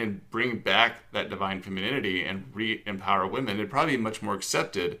dogma and bring back that divine femininity and re-empower women, it'd probably be much more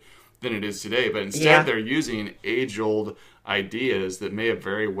accepted than it is today. But instead, Yeah. they're using age-old ideas that may have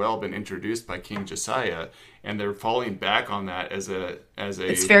very well been introduced by King Josiah, and they're falling back on that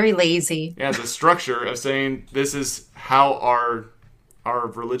It's very lazy. as a structure of saying this is how our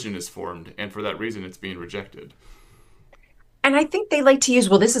religion is formed, and for that reason, it's being rejected. And I think they like to use,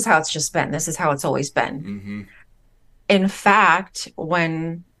 well, this is how it's just been. This is how it's always been. Mm-hmm. In fact,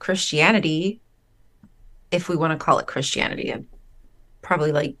 when Christianity, if we want to call it Christianity, it'd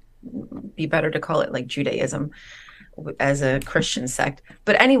probably like be better to call it like Judaism as a Christian sect.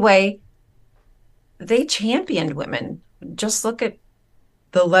 But anyway, they championed women. Just look at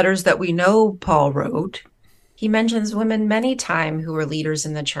the letters that we know Paul wrote. he mentions women many times who were leaders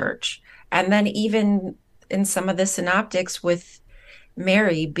in the church. And then even in some of the synoptics with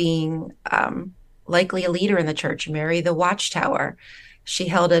Mary being likely a leader in the church, Mary the Watchtower, she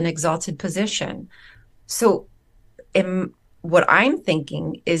held an exalted position. So in, what I'm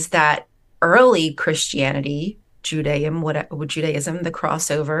thinking is that early Christianity, Judaism, the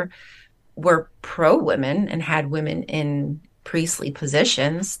crossover, were pro women and had women in priestly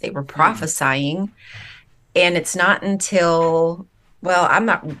positions. They were Hmm. prophesying. And it's not until, well, I'm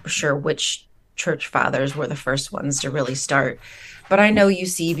not sure which church fathers were the first ones to really start, but I know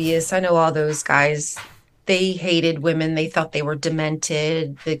Eusebius, I know all those guys. They hated women. They thought they were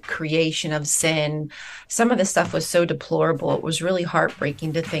demented, the creation of sin. Some of the stuff was so deplorable. It was really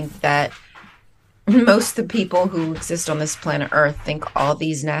heartbreaking to think that most of the people who exist on this planet Earth think all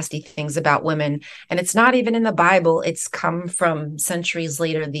these nasty things about women. And it's not even in the Bible. It's come from centuries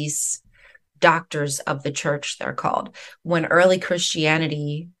later, these doctors of the church, they're called. When early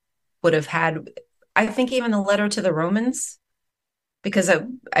Christianity would have had, I think, even the letter to the Romans, because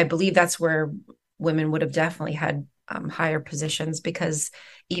I believe that's where women would have definitely had higher positions, because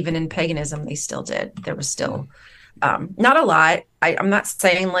even in paganism, they still did. There was still not a lot. I'm not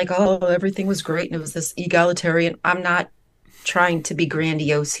saying like, oh, everything was great and it was this egalitarian. I'm not trying to be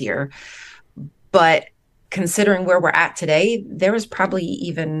grandiose here, but considering where we're at today, there was probably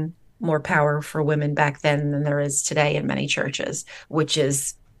even more power for women back then than there is today in many churches, which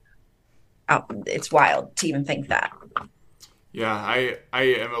is it's wild to even think that. Yeah, I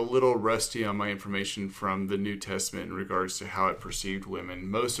am a little rusty on my information from the New Testament in regards to how it perceived women.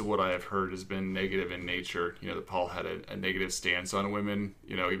 Most of what I have heard has been negative in nature. That Paul had a negative stance on women.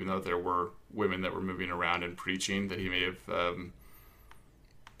 Even though there were women that were moving around and preaching that he may have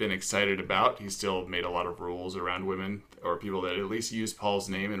been excited about, he still made a lot of rules around women or people that at least used Paul's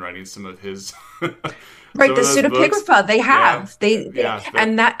name in writing some of his some Right, of the those books. pseudepigrapha they Yeah, have yeah,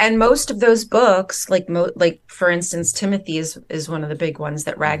 and that and most of those books, like for instance, Timothy is one of the big ones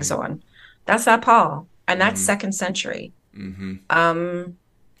that rags mm-hmm, on. That's not Paul, and that's mm-hmm, second century. mm-hmm. Um,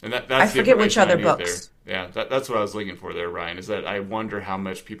 And I that's the forget which information I other need there. books Yeah, that's what I was looking for there, Ryan. Is that I wonder how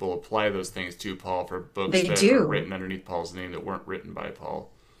much people apply those things to Paul for books they that are do. written underneath Paul's name that weren't written by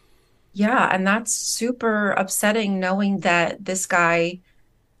Paul. Yeah, and that's super upsetting knowing that this guy,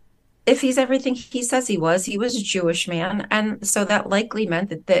 if he's everything he says he was a Jewish man. And so that likely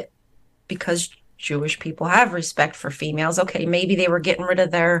meant that because Jewish people have respect for females, okay, maybe they were getting rid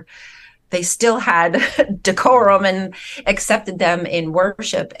of they still had decorum and accepted them in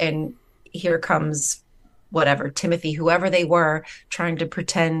worship. And here comes whatever, Timothy, whoever they were, trying to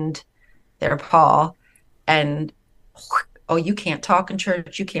pretend they're Paul. And oh, you can't talk in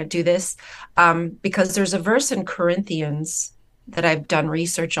church, you can't do this. Because there's a verse in Corinthians that I've done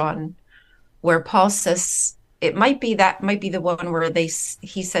research on where Paul says, it might be the one where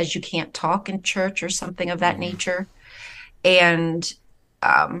he says you can't talk in church or something of that Mm-hmm. nature. And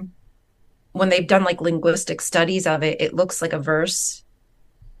um, when they've done like linguistic studies of it, it looks like a verse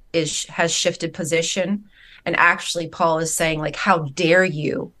has shifted position. And actually, Paul is saying, like, how dare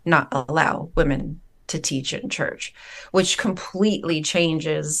you not allow women to teach in church, which completely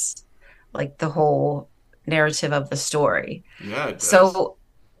changes like the whole narrative of the story. Yeah, it does. So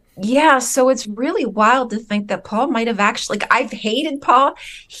yeah, so it's really wild to think that Paul might have actually, like, I've hated Paul.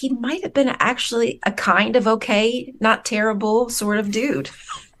 He might have been actually a kind of okay, not terrible sort of dude.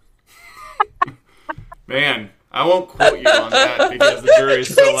 Man, I won't quote you on that because the jury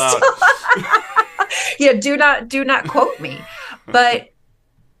is still Please out. yeah, do not quote me. But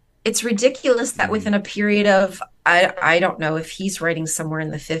it's ridiculous that Mm-hmm. within a period of I don't know if he's writing somewhere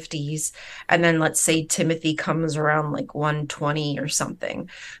in the 50s, and then let's say Timothy comes around like 120 or something.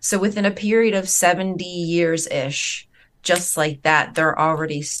 So within a period of 70 years ish, just like that, they're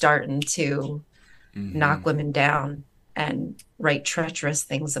already starting to Mm-hmm. knock women down and write treacherous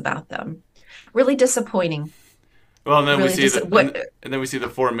things about them. Really disappointing. Well, and then we Really see what and then we see the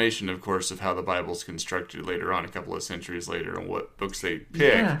formation, of course, of how the Bible's constructed later on, a couple of centuries later, and what books they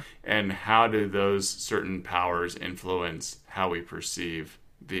pick, yeah. and how do those certain powers influence how we perceive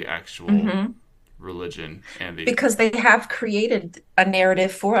the actual Hmm. religion and the. Because they have created a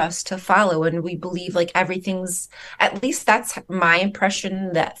narrative for us to follow, and we believe like everything's, at least that's my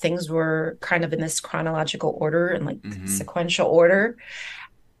impression, that things were kind of in this chronological order and like Mm-hmm. sequential order.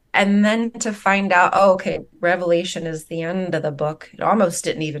 And then to find out, oh, okay, Revelation is the end of the book. It almost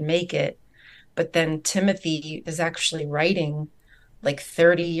didn't even make it. But then Timothy is actually writing like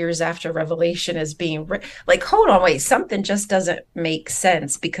 30 years after Revelation is being written. Like, hold on, wait, something just doesn't make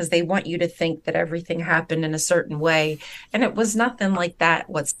sense, because they want you to think that everything happened in a certain way. And it was nothing like that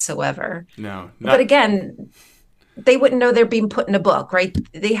whatsoever. No, But not. again, they wouldn't know they're being put in a book, right?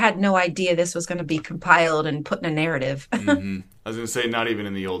 They had no idea this was going to be compiled and put in a narrative. I was going to say, not even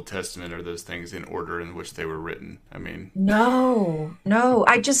in the Old Testament are those things in order in which they were written. I mean, No, no.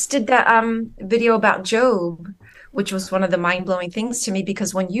 I just did that video about Job, which was one of the mind-blowing things to me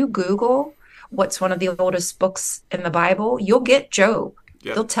because when you Google what's one of the oldest books in the Bible, you'll get Job.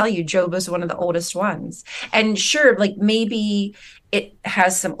 yep. They'll tell you Job is one of the oldest ones. And sure, like maybe it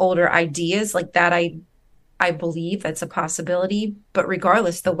has some older ideas like that I believe that's a possibility, but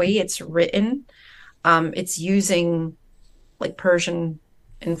regardless, the way it's written, it's using like Persian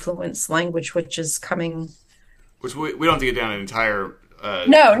influence language, which is coming. Which we don't have to get down an entire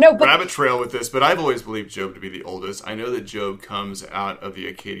No, no, but rabbit trail with this, but I've always believed Job to be the oldest. I know that Job comes out of the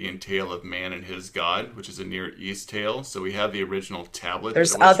Akkadian tale of man and his God, which is a Near East tale. So we have the original tablet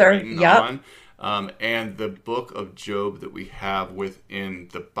there's that it was other, written yep. on. And the book of Job that we have within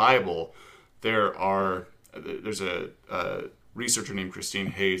the Bible, there's a researcher named Christine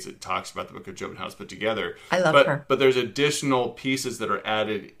Hayes that talks about the book of Job and how it's put together. I love but, her. But there's additional pieces that are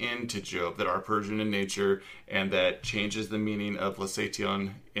added into Job that are Persian in nature and that changes the meaning of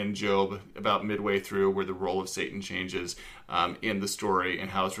Lasation in Job about midway through where the role of Satan changes in the story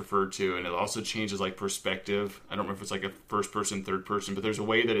and how it's referred to. And it also changes like perspective. I don't remember if it's like a first person, third person, but there's a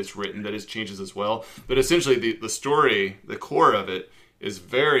way that it's written that it changes as well. But essentially the story, the core of it is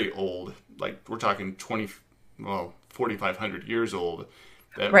very old. Like we're talking 4,500 years old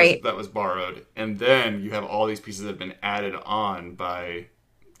Right. that was borrowed, and then you have all these pieces that have been added on by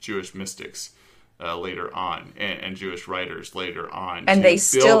Jewish mystics later on and Jewish writers later on And to they build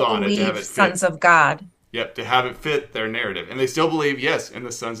still on it to have believe it sons fit. of God. Yep, to have it fit their narrative, and they still believe yes in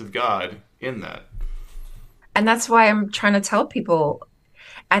the sons of God in that. And that's why I'm trying to tell people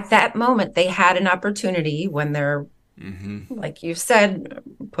at that moment they had an opportunity when they're, like you said,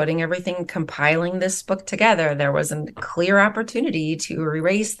 putting everything, compiling this book together. There was a clear opportunity to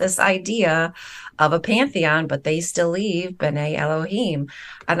erase this idea of a pantheon, but they still leave B'nai Elohim.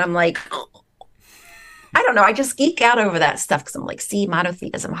 And I'm like, I don't know. I just geek out over that stuff because I'm like, see,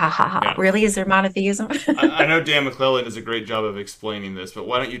 monotheism. Ha ha ha. Yeah. Really? Is there monotheism? I know Dan McClellan does a great job of explaining this, but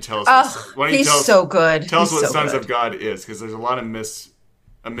why don't you tell us? Oh, Why don't you he's tell us, so good. tell us He's what so Sons good. of God is? Because there's a lot of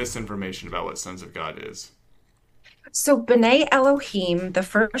misinformation about what Sons of God is. So, B'nai Elohim, the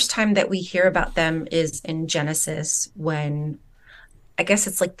first time that we hear about them is in Genesis, when I guess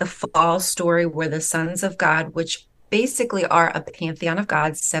it's like the fall story where the sons of God, which basically are a pantheon of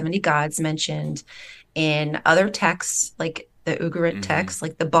gods, 70 gods mentioned in other texts, like the Ugarit Mm-hmm. text,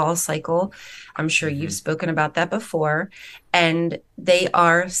 like the Baal cycle. I'm sure you've Mm-hmm. spoken about that before. And they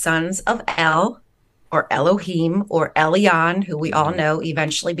are sons of El or Elohim or Elion, who we all Mm-hmm. know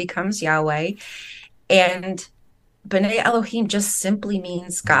eventually becomes Yahweh. And B'nai Elohim just simply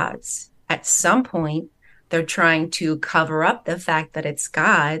means gods. At some point, they're trying to cover up the fact that it's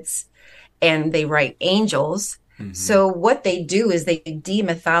gods and they write angels. Mm-hmm. So, what they do is they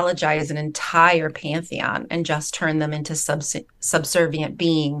demythologize an entire pantheon and just turn them into subservient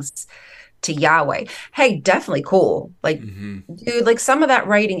beings to Yahweh. Hey, definitely cool. Like, Mm-hmm. dude, like some of that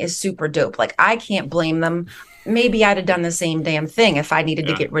writing is super dope. Like, I can't blame them. Maybe I'd have done the same damn thing if I needed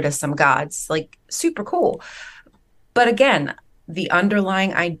to Yeah. get rid of some gods. Like, super cool. But again, the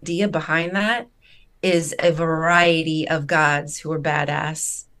underlying idea behind that is a variety of gods who are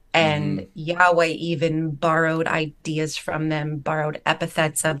badass. Mm-hmm. And Yahweh even borrowed ideas from them, borrowed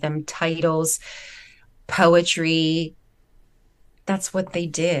epithets of them, titles, poetry. That's what they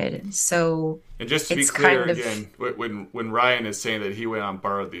did. So And just to be it's clear kind of, again, when Ryan is saying that he went out and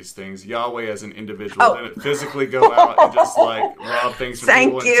borrowed these things, Yahweh as an individual oh, didn't physically go out and just like rob things from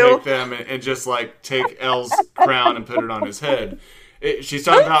people thank and you. take them and just like take El's crown and put it on his head. She's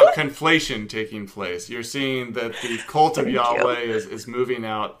talking about conflation taking place. You're seeing that the cult of Thank Yahweh you. is moving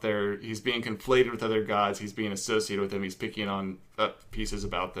out there. He's being conflated with other gods. He's being associated with them. He's picking on pieces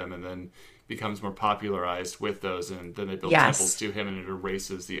about them and then becomes more popularized with those. And then they build temples Yes. to him and it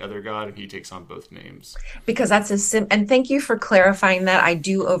erases the other god and he takes on both names. Because that's and thank you for clarifying that. I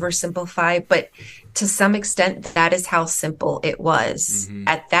do oversimplify, but to some extent, that is how simple it was. Mm-hmm.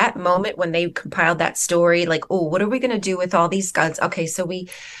 At that moment when they compiled that story, like, oh, what are we going to do with all these gods? Okay, so we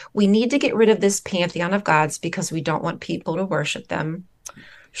need to get rid of this pantheon of gods because we don't want people to worship them.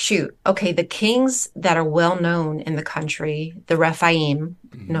 Shoot. Okay, the kings that are well known in the country, the Rephaim,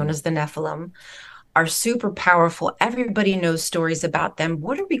 Mm-hmm. known as the Nephilim, are super powerful. Everybody knows stories about them.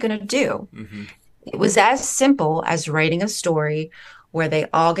 What are we going to do? Mm-hmm. It was as simple as writing a story where they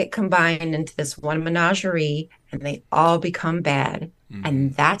all get combined into this one menagerie and they all become bad. Mm-hmm.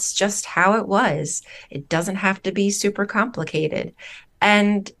 And that's just how it was. It doesn't have to be super complicated.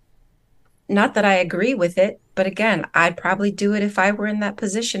 And not that I agree with it, But again, I'd probably do it if I were in that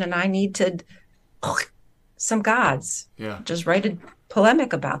position and I needed some gods. Yeah. Just write a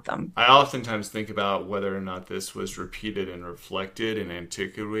polemic about them. I oftentimes think about whether or not this was repeated and reflected in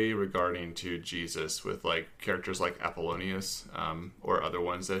antiquity regarding to Jesus, with like characters like Apollonius, or other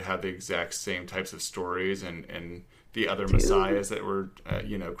ones that had the exact same types of stories, and the other Dude, messiahs that were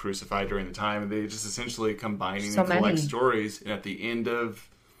crucified during the time. And they just essentially combining so and collect many. stories, and at the end of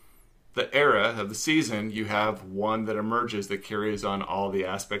the era of the season, you have one that emerges that carries on all the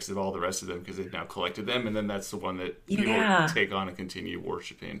aspects of all the rest of them because they've now collected them, and then that's the one that people Yeah, take on and continue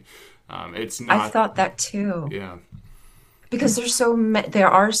worshiping. It's I not, thought that too. yeah, Because there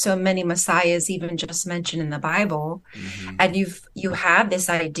are so many messiahs even just mentioned in the Bible, hmm, and you have this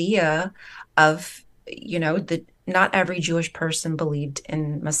idea of, the not every Jewish person believed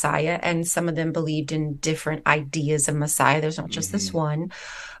in Messiah, and some of them believed in different ideas of Messiah. There's not just this hmm, one.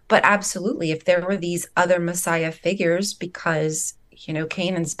 But absolutely, if there were these other Messiah figures, because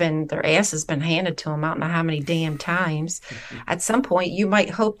Canaan's been their ass has been handed to them, I don't know how many damn times. At some point, you might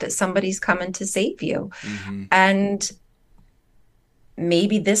hope that somebody's coming to save you, hmm, and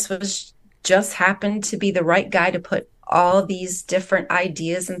maybe this was just happened to be the right guy to put all these different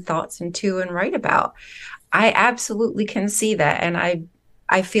ideas and thoughts into and write about. I absolutely can see that, and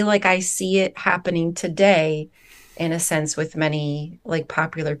I feel like I see it happening today in a sense with many like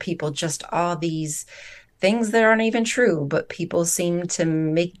popular people, just all these things that aren't even true, but people seem to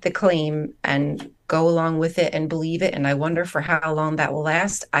make the claim and go along with it and believe it. And I wonder for how long that will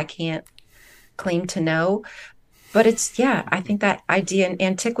last. I can't claim to know. But yeah, I think that idea in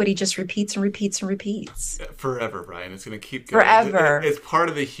antiquity just repeats and repeats and repeats forever, Brian. It's going to keep going. forever. It's part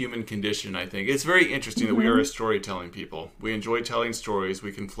of the human condition, I think. It's very interesting that we are a Hmm. storytelling people. We enjoy telling stories.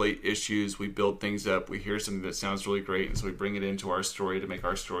 We conflate issues. We build things up. We hear something that sounds really great, and so we bring it into our story to make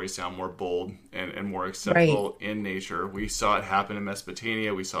our story sound more bold and more Right. acceptable in nature. We saw it happen in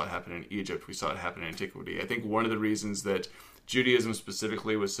Mesopotamia. We saw it happen in Egypt. We saw it happen in antiquity. I think one of the reasons that Judaism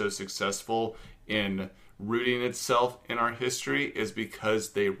specifically was so successful in rooting itself in our history is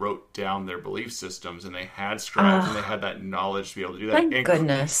because they wrote down their belief systems, and they had scribes and they Oh, had that knowledge to be able to do that. thank And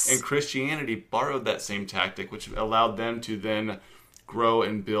goodness. Christianity borrowed that same tactic, which allowed them to then grow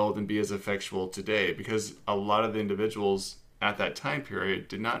and build and be as effectual today, because a lot of the individuals at that time period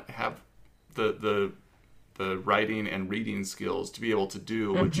did not have the the writing and reading skills to be able to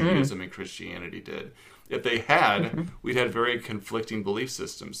do what Hmm. Judaism and Christianity did. If they had, Hmm. we'd had very conflicting belief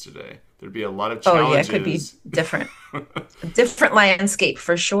systems today. There'd be a lot of Oh yeah, it could be challenges. different. A different landscape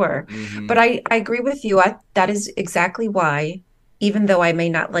for sure. Hmm. But I agree with you. That is exactly why, even though I may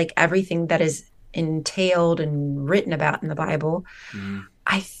not like everything that is entailed and written about in the Bible, Hmm.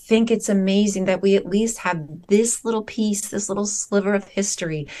 I think it's amazing that we at least have this little piece, this little sliver of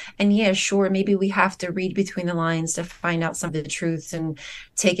history. And yeah, sure, maybe we have to read between the lines to find out some of the truths and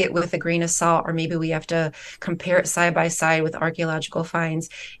take it with a grain of salt, or maybe we have to compare it side by side with archaeological finds.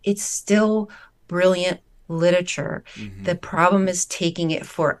 It's still brilliant literature. Hmm. The problem is taking it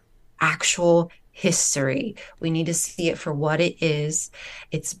for actual history. We need to see it for what it is.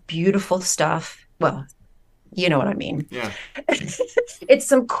 It's beautiful stuff. Well, you know what I mean. Yeah. It's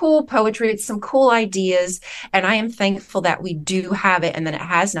some cool poetry, it's some cool ideas, and I am thankful that we do have it and that it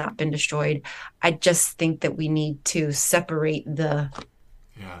has not been destroyed. I just think that we need to separate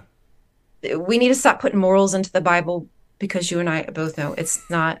Yeah. we need to stop putting morals into the Bible, because you and I both know it's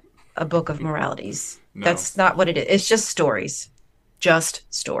not a book of moralities. No. That's not what it is. It's just stories. Just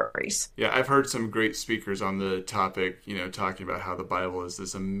stories. Yeah, I've heard some great speakers on the topic, talking about how the Bible is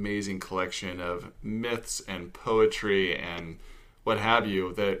this amazing collection of myths and poetry and what have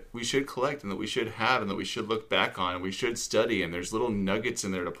you that we should collect and that we should have and that we should look back on and we should study. And there's little nuggets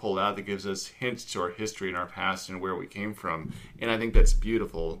in there to pull out that gives us hints to our history and our past and where we came from. And I think that's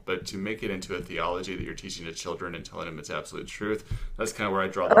beautiful. But to make it into a theology that you're teaching to children and telling them it's absolute truth, that's kind of where I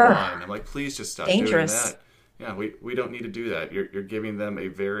draw the Ugh, line. I'm like, please just stop doing dangerous. that. Yeah, we don't need to do that. You're giving them a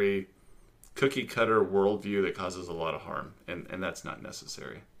very cookie cutter worldview that causes a lot of harm, and that's not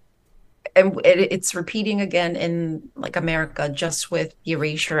necessary. And it's repeating again in like America, just with the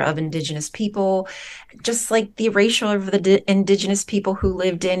erasure of indigenous people, just like the erasure of the indigenous people who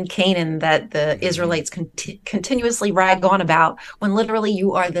lived in Canaan that the Hmm. Israelites continuously rag on about, when literally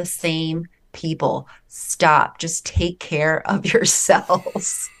you are the same people. Stop. Just take care of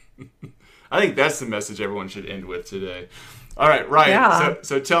yourselves. I think that's the message everyone should end with today. All right, Ryan. Yeah.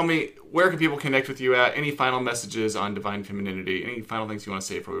 So tell me, where can people connect with you at? Any final messages on divine femininity? Any final things you want to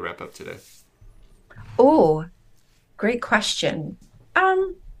say before we wrap up today? Oh, great question.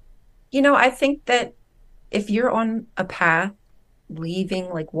 Um, I think that if you're on a path, leaving,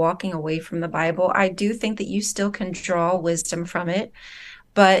 like walking away from the Bible. I do think that you still can draw wisdom from it,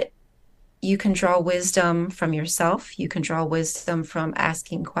 but you can draw wisdom from yourself. You can draw wisdom from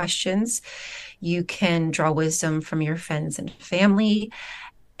asking questions. You can draw wisdom from your friends and family.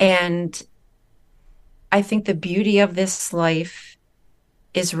 And I think the beauty of this life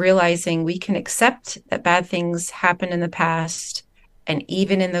is realizing we can accept that bad things happen in the past. And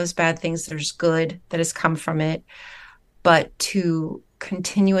even in those bad things, there's good that has come from it. But to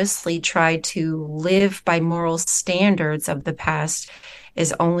continuously try to live by moral standards of the past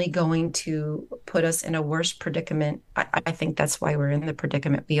is only going to put us in a worse predicament. I think that's why we're in the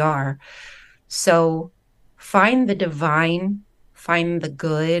predicament we are. So find the divine, find the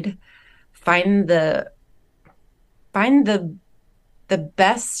good, find the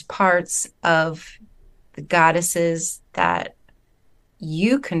best parts of the goddesses that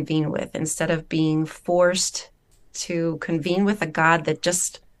you convene with instead of being forced to convene with a God that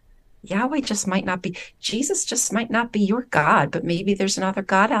just Yahweh just might not be, Jesus just might not be your God, but maybe there's another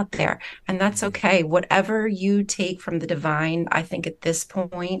God out there. And that's okay. Whatever you take from the divine, I think at this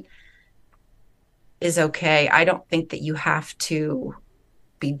point is okay. I don't think that you have to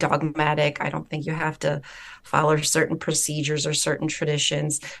be dogmatic. I don't think you have to follow certain procedures or certain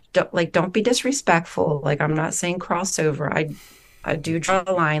traditions. Don't be disrespectful. Like, I'm not saying crossover. I do draw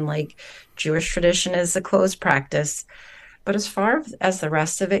a line. Like, Jewish tradition is a closed practice. But as far as the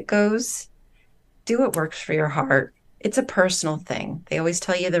rest of it goes, do what works for your heart. It's a personal thing. They always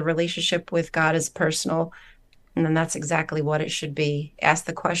tell you the relationship with God is personal, and then that's exactly what it should be. Ask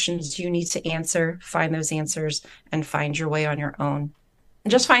the questions you need to answer, find those answers, and find your way on your own.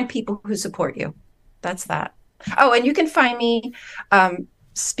 And just find people who support you. That's that. Oh, and you can find me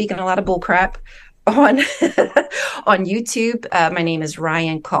speaking a lot of bull crap on on YouTube. My name is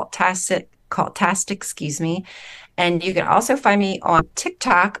Ryan Cultastic, excuse me. And you can also find me on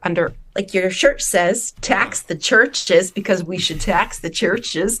TikTok under, like your shirt says, tax the churches, because we should tax the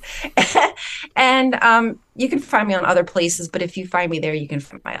churches. And you can find me on other places, but if you find me there, you can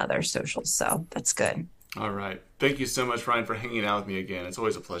find my other socials. So that's good. All right. Thank you so much, Ryan, for hanging out with me again. It's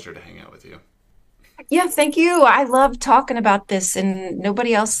always a pleasure to hang out with you. Yeah, thank you. I love talking about this, and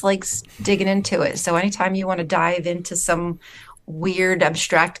nobody else likes digging into it. So anytime you want to dive into some weird,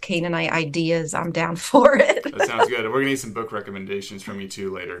 abstract Canaanite ideas, I'm down for it. That sounds good. We're going to need some book recommendations from you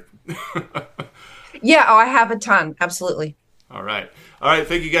too later. Yeah, oh, I have a ton. Absolutely. All right. All right.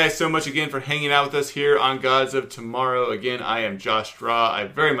 Thank you guys so much again for hanging out with us here on Gods of Tomorrow. Again, I am Josh Straw. I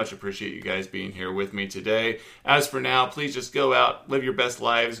very much appreciate you guys being here with me today. As for now, please just go out, live your best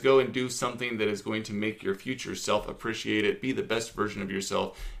lives, go and do something that is going to make your future self appreciate it, be the best version of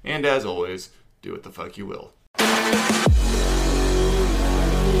yourself, and as always, do what the fuck you will.